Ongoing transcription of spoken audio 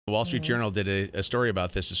Wall Street Journal did a story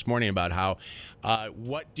about this morning about how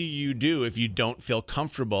what do you do if you don't feel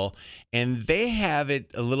comfortable? And they have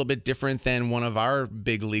it a little bit different than one of our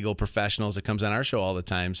big legal professionals that comes on our show all the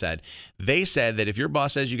time said. They said that if your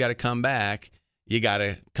boss says you got to come back, you got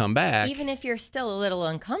to come back. Even if you're still a little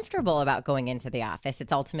uncomfortable about going into the office,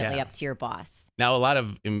 it's ultimately up to your boss. Now, a lot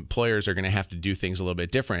of employers are going to have to do things a little bit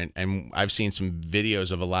different. And I've seen some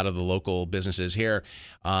videos of a lot of the local businesses here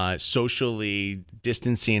socially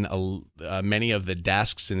distancing many of the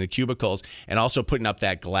desks and the cubicles and also putting up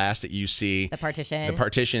that glass that you see. The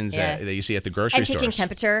partitions that you see at the grocery stores. And taking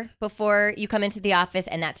temperature before you come into the office.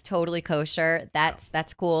 And that's totally kosher.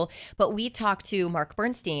 That's cool. But we talked to Mark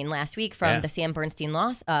Bernstein last week from the Sam Bernstein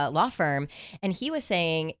law firm. And he was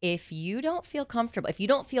saying, if you don't feel comfortable, if you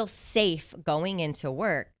don't feel safe going into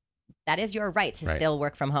work, that is your right to still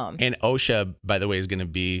work from home. And OSHA, by the way, is going to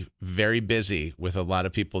be very busy with a lot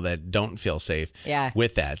of people that don't feel safe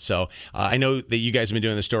with that. So I know that you guys have been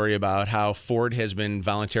doing the story about how Ford has been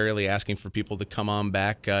voluntarily asking for people to come on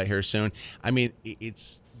back here soon. I mean,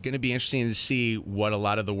 it's going to be interesting to see what a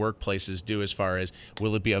lot of the workplaces do as far as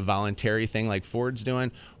will it be a voluntary thing like Ford's doing,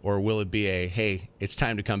 or will it be a, hey, it's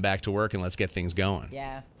time to come back to work and let's get things going?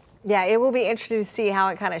 Yeah, it will be interesting to see how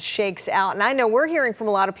it kind of shakes out. And I know we're hearing from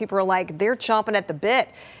a lot of people who are like, they're chomping at the bit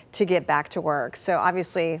to get back to work. So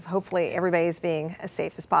obviously, hopefully everybody's being as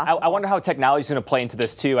safe as possible. I wonder how technology is going to play into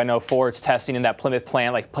this too. I know Ford's testing in that Plymouth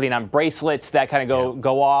plant, like putting on bracelets that kind of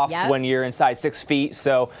go off when you're inside 6 feet.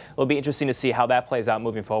 So it'll be interesting to see how that plays out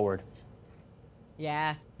moving forward.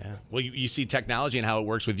 Yeah. Well, you see technology and how it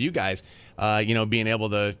works with you guys, being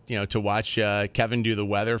able to, to watch Kevin do the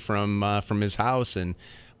weather from his house. And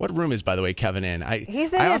what room is, by the way, Kevin in?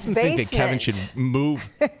 He's in I his often basement. think that Kevin should move.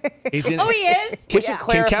 He is? We should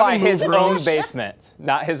clarify his own basement,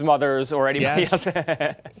 not his mother's or anybody else.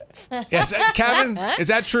 Yes, Kevin, is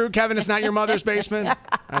that true? Kevin, it's not your mother's basement?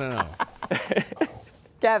 I don't know.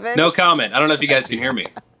 Kevin? No comment. I don't know if you guys can hear me.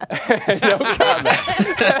 No comment.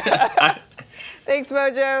 Thanks,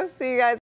 Mojo. See you guys.